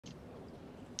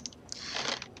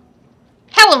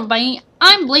Hello everybody,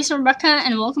 I'm Blaze Rebecca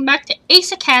and welcome back to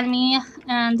Ace Academy,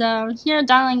 and we're here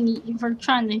dialing for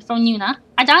trying to phone Yuna.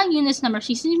 I dial Yuna's number,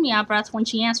 she seems to be out of breath when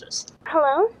she answers.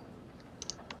 Hello?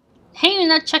 Hey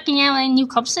Yuna, checking out any new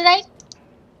clubs today?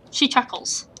 She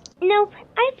chuckles. Nope,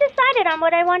 I've decided on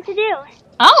what I want to do.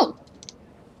 Oh!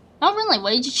 Oh really,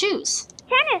 what did you choose?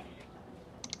 Tennis.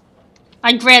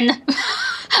 I grin.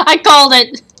 I called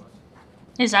it!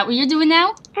 Is that what you're doing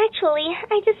now? Actually,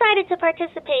 I decided to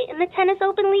participate in the Tennis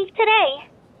Open League today.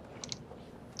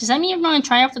 Does that mean you're going to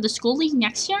try out for the school league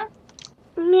next year?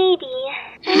 Maybe.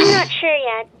 I'm not sure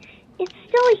yet. It's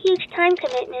still a huge time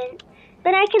commitment,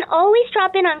 but I can always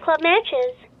drop in on club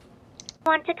matches.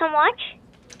 Want to come watch?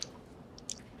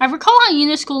 I recall how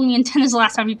Yuna schooled me in tennis the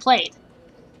last time we played.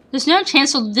 There's no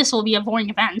chance this will be a boring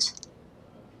event.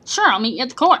 Sure, I'll meet you at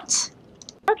the courts.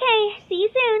 Okay, see you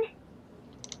soon.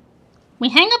 We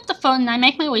hang up the phone and I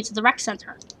make my way to the rec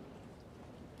center.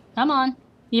 Come on.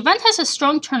 The event has a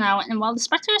strong turnout, and while the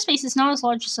spectator space is not as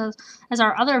large as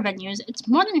our other venues, it's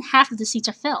more than half of the seats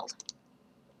are filled.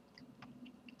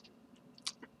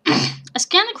 A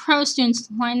scan of crowd students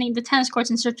lining the tennis courts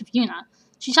in search of Yuna.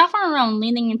 She's off on her own,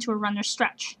 leaning into a runner's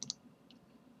stretch.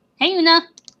 Hey, Yuna!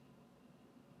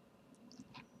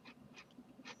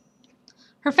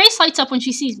 Her face lights up when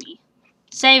she sees me.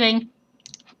 Saving.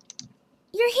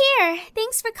 You're here.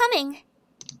 Thanks for coming.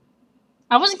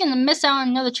 I wasn't going to miss out on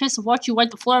another chance to watch you wipe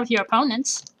the floor with your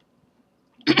opponents.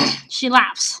 She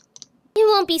laughs. It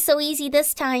won't be so easy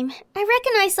this time. I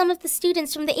recognize some of the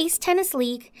students from the Ace Tennis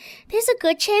League. There's a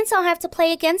good chance I'll have to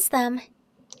play against them.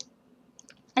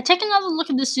 I take another look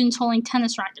at the students holding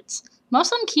tennis rackets.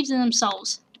 Most of them keep to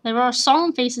themselves. They wear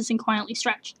solemn faces and quietly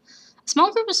stretch. A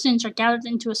small group of students are gathered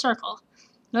into a circle.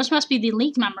 Those must be the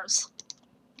league members.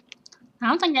 I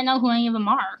don't think I know who any of them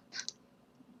are.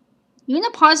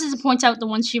 Yuna pauses and points out the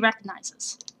ones she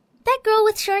recognizes. That girl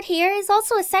with short hair is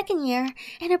also a second year,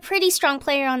 and a pretty strong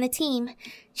player on the team.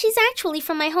 She's actually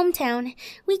from my hometown.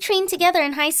 We trained together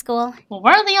in high school. Well,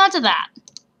 what are the odds of that?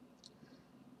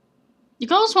 The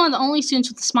girl is one of the only students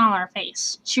with a smile on her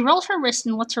face. She rolls her wrist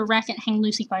and lets her racket hang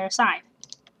loosely by her side.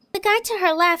 The guy to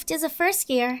her left is a first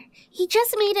year. He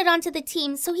just made it onto the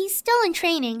team, so he's still in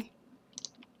training.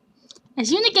 As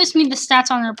Yuna gives me the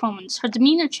stats on her opponents, her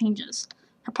demeanor changes.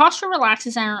 Her posture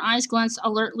relaxes and her eyes glance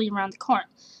alertly around the court.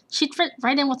 She'd fit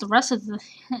right in with the rest of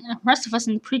us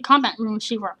in the pre-combat room if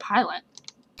she were a pilot.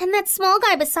 And that small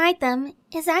guy beside them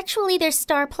is actually their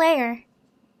star player.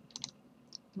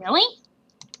 Really?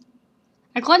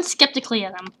 I glance skeptically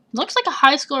at him. Looks like a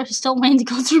high schooler who's still waiting to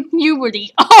go through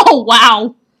puberty. Oh,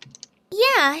 wow!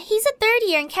 Yeah, he's a third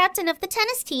year and captain of the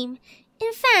tennis team.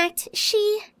 In fact,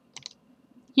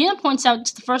 Yuna points out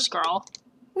to the first girl.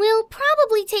 Will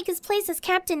probably take his place as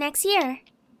captain next year.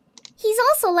 He's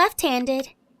also left-handed.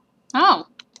 Oh.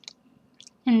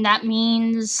 And that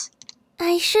means...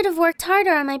 I should have worked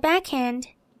harder on my backhand.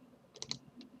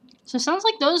 So it sounds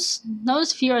like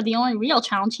those few are the only real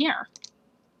challenge here.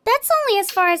 That's only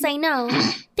as far as I know.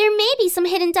 There may be some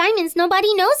hidden diamonds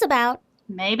nobody knows about.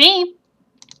 Maybe.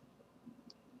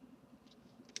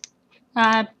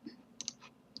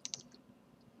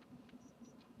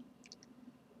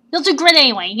 You'll do great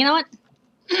anyway, you know what?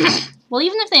 Well,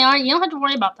 even if they aren't, you don't have to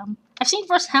worry about them. I've seen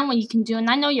firsthand what you can do, and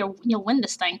I know you'll win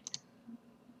this thing.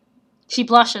 She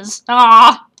blushes.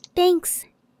 Ah. Thanks.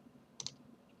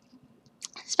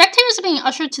 Spectators are being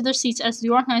ushered to their seats as the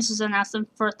organizers announce them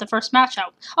for the first match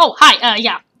out. Oh, hi,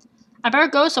 yeah. I better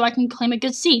go so I can claim a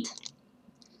good seat.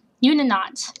 Yuna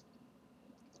nods.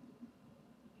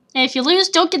 And if you lose,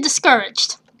 don't get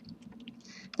discouraged.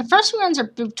 The first few rounds are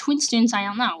between students I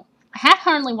don't know. I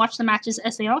half-heartedly watch the matches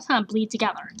as they all kind of bleed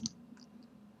together.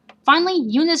 Finally,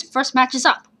 Yuna's first match is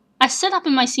up. I sit up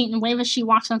in my seat and wave as she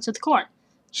walks onto the court.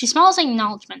 She smiles in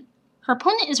acknowledgement. Her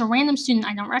opponent is a random student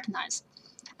I don't recognize.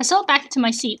 I settle back into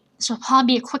my seat. This will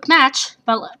probably be a quick match,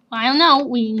 but I don't know.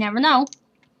 We never know.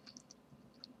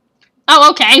 Oh,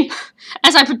 okay.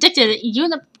 As I predicted,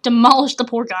 Yuna demolished the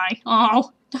poor guy.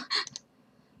 Oh.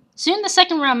 Soon the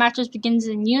second round matches begins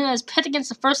and Yuna is pit against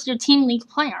the first-year team league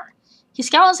player. He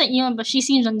scowls at Yuna, but she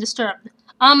seems undisturbed.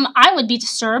 I would be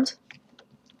disturbed.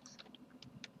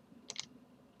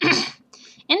 In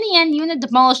the end, Yuna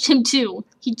demolished him too.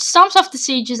 He stomps off the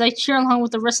stage as I cheer along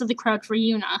with the rest of the crowd for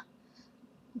Yuna.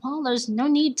 Well, there's no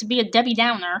need to be a Debbie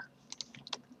Downer.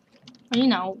 Or, you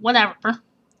know, whatever.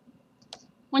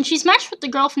 When she's matched with the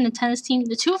girl from the tennis team,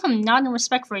 the two of them nod in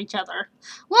respect for each other.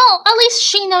 Well, at least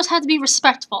she knows how to be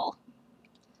respectful.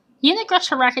 Yuna grips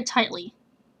her racket tightly.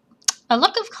 A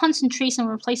look of concentration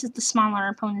replaces the smile on her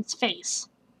opponent's face.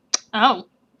 Oh.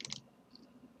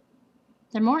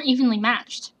 They're more evenly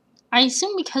matched. I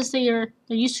assume because they're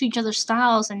used to each other's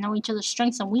styles and know each other's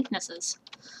strengths and weaknesses.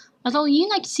 Although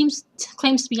Yuna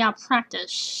claims to be out of practice,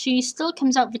 she still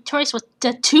comes out victorious with the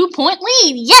 2-point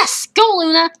lead! Yes! Go,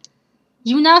 Luna!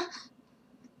 Yuna!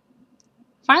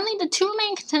 Finally, the two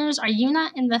remaining contenders are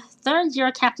Yuna and the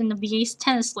third-year captain of the Ace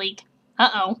Tennis League.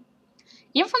 Uh-oh.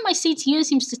 Even from my seats, Yuna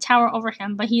seems to tower over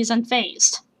him, but he is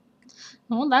unfazed.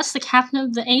 Well, that's the captain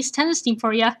of the Ace Tennis team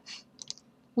for ya.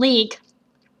 League.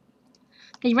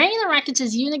 The regular racket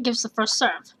says Yuna gives the first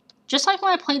serve. Just like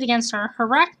when I played against her, her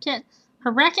racket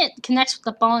connects with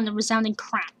the ball in a resounding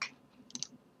crack.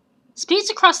 Speeds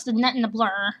across the net in a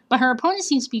blur, but her opponent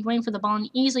seems to be waiting for the ball and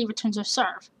easily returns her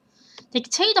serve. They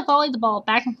continue to volley the ball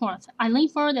back and forth. I lean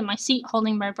forward in my seat,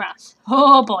 holding my breath.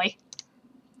 Oh boy.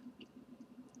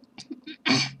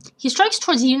 He strikes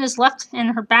towards Yuna's left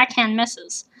and her backhand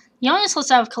misses. The audience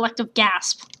lets out a collective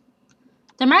gasp.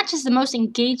 The match is the most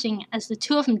engaging as the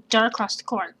two of them dart across the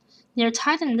court. They are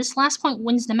tied and this last point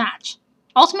wins the match.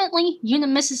 Ultimately, Yuna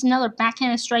misses another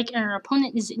backhanded strike and her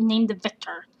opponent is named the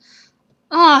victor.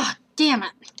 Ah, damn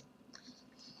it.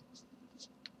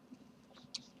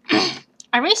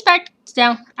 I race back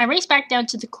down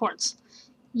to the courts.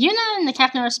 Yuna and the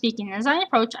captain are speaking. As I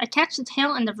approach, I catch the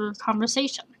tail end of their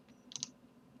conversation.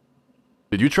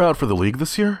 Did you try out for the league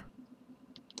this year?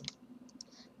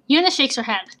 Yuna shakes her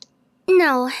head.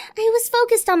 No, I was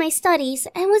focused on my studies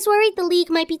and was worried the league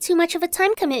might be too much of a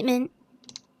time commitment.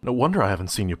 No wonder I haven't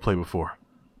seen you play before.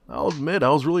 I'll admit, I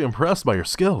was really impressed by your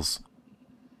skills.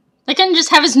 They couldn't just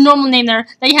have his normal name there.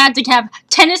 They had to have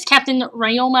Tennis Captain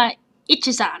Ryoma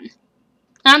Ichizan.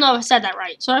 I don't know if I said that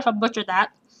right. Sorry if I butchered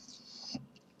that.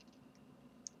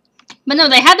 But no,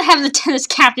 they had to have the tennis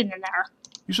captain in there.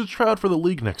 You should try out for the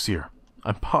league next year.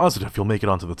 I'm positive you'll make it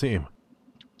onto the team.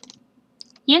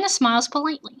 Yuna smiles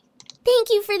politely.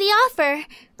 Thank you for the offer.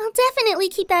 I'll definitely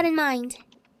keep that in mind.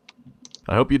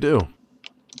 I hope you do.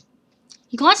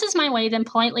 He glances my way, then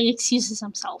politely excuses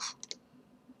himself.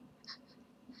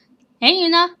 Hey,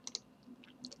 Yuna.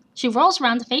 She rolls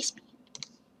around to face me.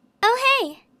 Oh,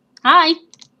 hey. Hi.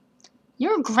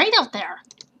 You're great out there.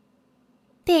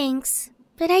 Thanks,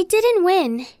 but I didn't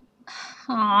win.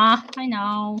 Aw, I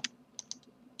know.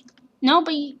 No,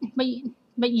 but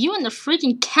you and the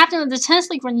freaking captain of the tennis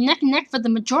league were neck and neck for the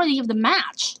majority of the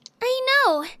match. I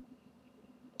know.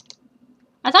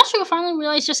 I thought she would finally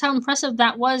realize just how impressive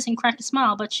that was and crack a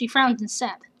smile, but she frowned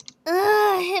instead.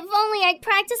 If only I'd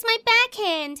practiced my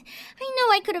backhand. I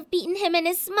know I could have beaten him in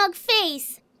his smug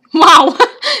face. Wow,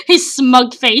 his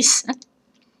smug face.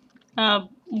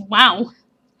 Wow.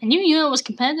 I knew Yuna was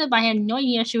competitive, but I had no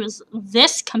idea she was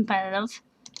this competitive.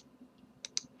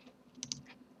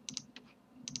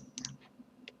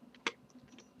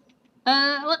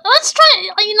 Let's try,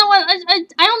 you know what,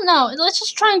 I don't know, let's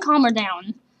just try and calm her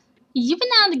down. You've been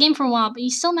out of the game for a while, but you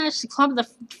still managed to club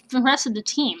the rest of the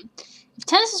team. If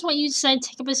tennis is what you decide to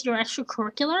take up as your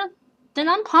extracurricular, then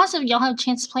I'm positive you'll have a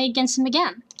chance to play against him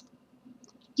again.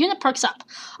 Yuna perks up.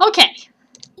 Okay.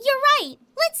 You're right.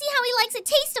 Let's see how he likes a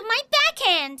taste of my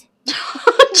backhand.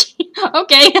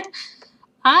 Okay.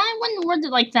 I wouldn't word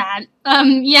it like that.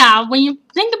 Yeah, when you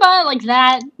think about it like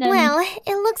that, then... Well,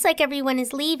 it looks like everyone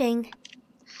is leaving.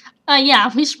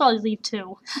 Yeah, we should probably leave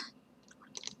too.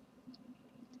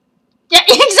 Yeah,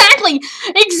 exactly!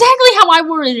 Exactly how I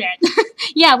worded it!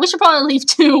 Yeah, we should probably leave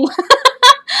too.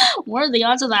 What are the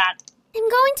odds of that? I'm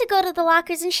going to go to the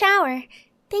lockers and shower.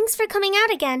 Thanks for coming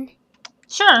out again.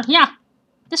 Sure, yeah.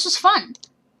 This was fun.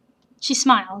 She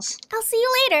smiles. I'll see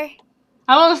you later.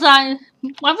 I would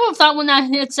have thought when I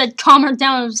had said calm her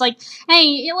down, it was like,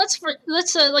 hey, let's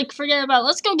forget about it.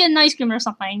 Let's go get an ice cream or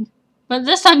something. But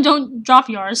this time, don't drop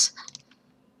yours.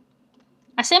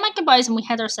 I say my goodbyes and we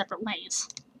head our separate ways.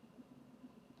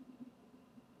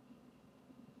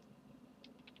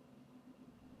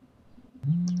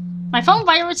 My phone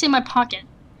vibrates in my pocket.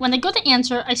 When I go to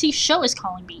answer, I see Shou is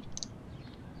calling me.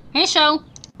 Hey, Shou.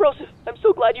 Broseph, I'm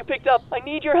so glad you picked up. I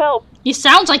need your help. He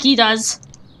sounds like he does.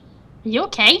 Are you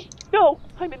okay? No,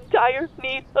 I'm in dire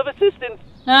need of assistance.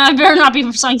 I better not be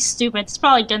for something stupid. It's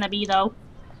probably gonna be, though.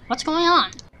 What's going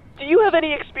on? Do you have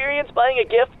any experience buying a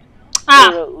gift Ah.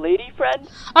 for a lady friend?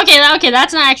 Okay,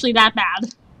 that's not actually that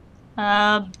bad.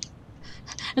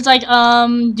 It's like,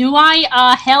 do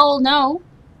I? Hell no.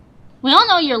 We all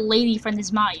know your lady friend is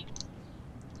Mayu.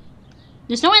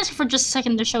 There's no answer for just a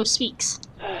second the show speaks.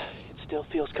 It still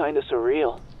feels kind of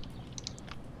surreal.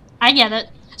 I get it.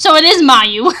 So it is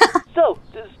Mayu. So,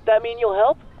 does that mean you'll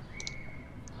help?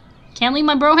 Can't leave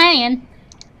my bro hanging.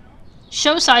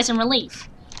 Show sighs in relief.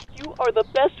 You are the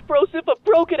best Broseph a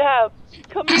bro could have.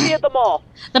 Come meet me at the mall.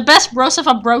 The best broseph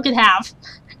a bro could have.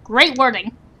 Great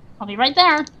wording. I'll be right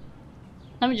there.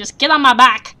 Let me just get on my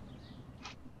back.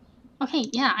 Okay,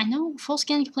 yeah, I know full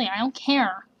scan complete. I don't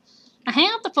care. I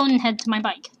hang up the phone and head to my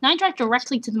bike. Then I drive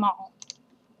directly to the mall.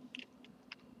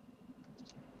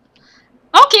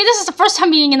 Okay, this is the first time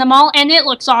being in the mall, and it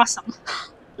looks awesome.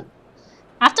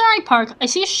 After I park, I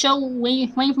see Shou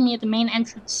waiting for me at the main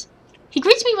entrance. He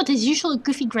greets me with his usual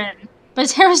goofy grin, but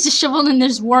his hair is disheveled and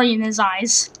there's worry in his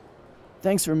eyes.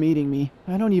 Thanks for meeting me.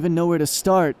 I don't even know where to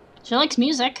start. She likes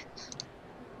music.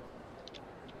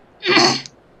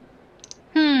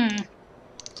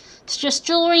 It's just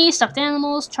jewelry, stuffed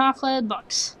animals, chocolate,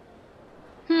 books.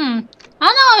 I don't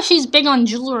know if she's big on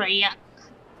jewelry yet.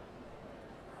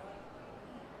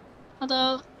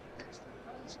 Although,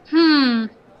 though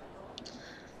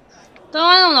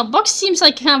I don't know, books seems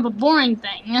like kind of a boring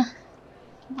thing.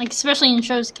 Like, especially in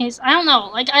Shou's case. I don't know,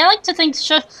 like, I like to think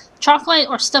chocolate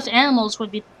or stuffed animals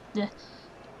would be the...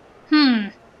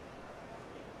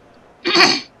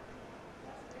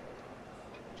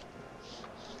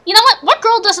 You know what? What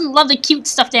girl doesn't love the cute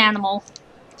stuffed animal?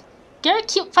 Get a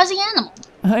cute fuzzy animal.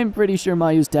 I'm pretty sure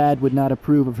Mayu's dad would not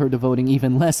approve of her devoting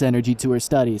even less energy to her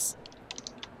studies.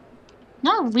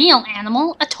 Not a real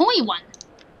animal, a toy one.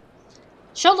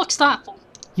 Shou looks thoughtful.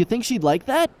 You think she'd like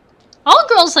that? All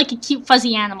girls like a cute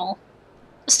fuzzy animal.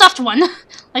 A stuffed one.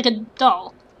 Like a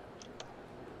doll.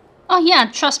 Oh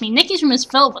yeah, trust me, Nikki's room is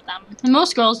filled with them. And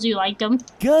most girls do like them.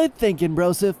 Good thinking,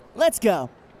 Broseph. Let's go.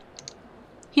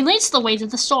 He leads the way to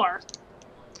the store.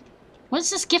 What is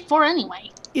this gift for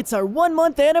anyway? It's our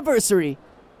 1-month anniversary.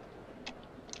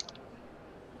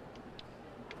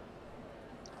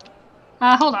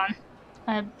 Hold on.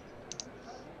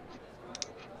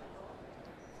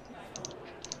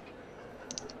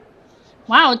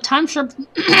 Wow, time sure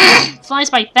flies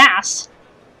by fast.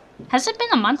 Has it been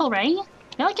a month already?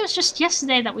 I feel like it was just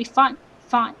yesterday that we fought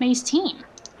May's team.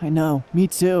 I know, me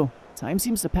too. Time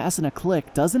seems to pass in a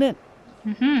click, doesn't it?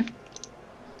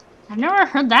 I've never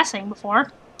heard that saying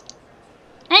before.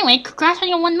 Anyway, congrats on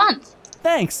your 1 month.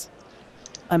 Thanks.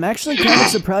 I'm actually kind of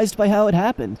surprised by how it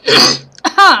happened.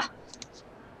 Aha!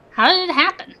 How did it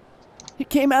happen? It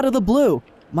came out of the blue.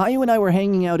 Mayu and I were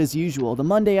hanging out as usual the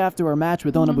Monday after our match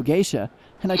with Onabugeisha,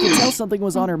 and I could tell something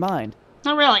was on her mind.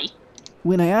 Not really.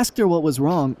 When I asked her what was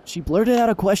wrong, she blurted out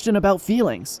a question about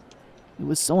feelings. It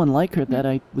was so unlike her that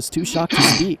I was too shocked to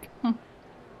speak.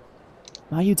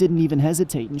 Mayu didn't even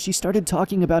hesitate, and she started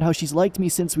talking about how she's liked me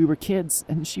since we were kids,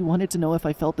 and she wanted to know if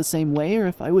I felt the same way or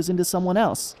if I was into someone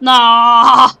else.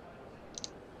 Nah.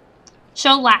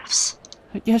 Shou laughs.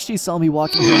 I guess she saw me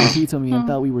walking around Hitomi and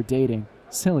thought we were dating.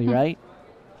 Silly, right?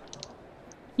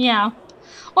 Yeah.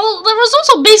 Well, there was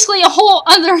also basically a whole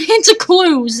other hint of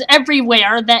clues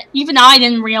everywhere that even I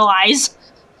didn't realize.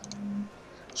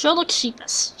 Shou looked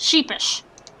sheepish.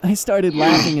 I started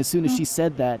laughing as soon as she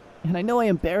said that, and I know I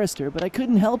embarrassed her, but I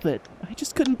couldn't help it. I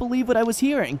just couldn't believe what I was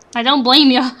hearing. I don't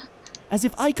blame you. As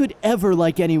if I could ever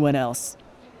like anyone else.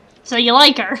 So you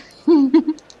like her.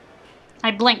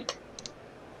 I blink.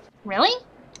 Really?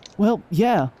 Well,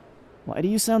 yeah. Why do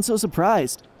you sound so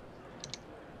surprised?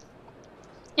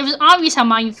 It was obvious how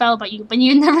Mayu felt about you, but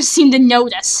you never seemed to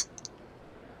notice.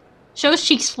 Shou's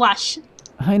cheeks flush.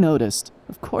 I noticed.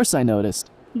 Of course I noticed.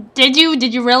 Did you?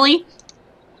 Did you really?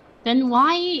 Then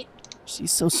why...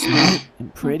 She's so smart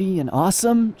and pretty and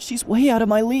awesome. She's way out of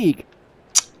my league.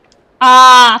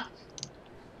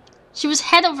 She was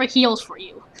head over heels for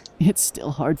you. It's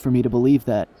still hard for me to believe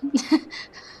that.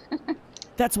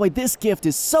 That's why this gift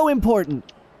is so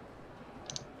important.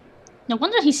 No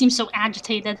wonder he seems so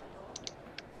agitated.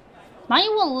 Mayu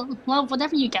will love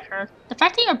whatever you get her. The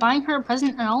fact that you're buying her a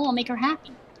present and all will make her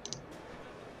happy.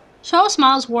 Shou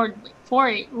smiles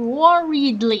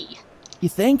worriedly. You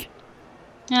think?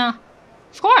 Yeah,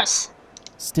 of course.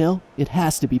 Still, it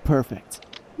has to be perfect.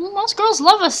 Most girls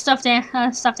love a stuffed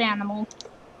animal.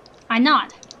 I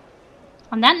nod.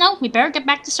 On that note, we better get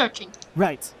back to searching.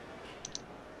 Right.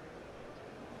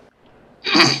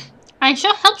 I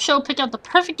helped Shou pick out the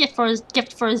perfect gift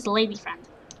for his lady friend.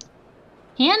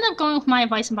 He ended up going with my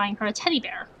advice and buying her a teddy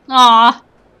bear. Aww.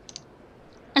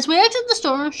 As we exit the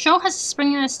store, Shou has a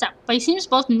spring in his step, but he seems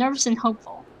both nervous and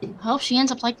hopeful. I hope she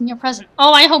ends up liking your present.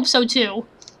 Oh, I hope so too.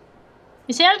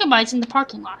 We say our goodbyes in the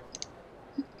parking lot.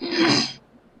 I'm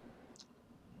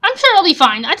sure it'll be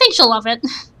fine. I think she'll love it.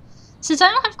 Since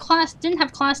I didn't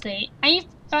have class today, I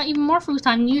got even more free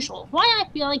time than usual. Why I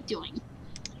feel like doing?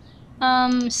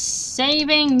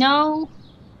 Saving, no.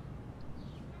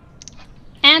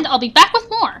 And I'll be back with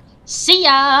more. See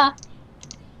ya!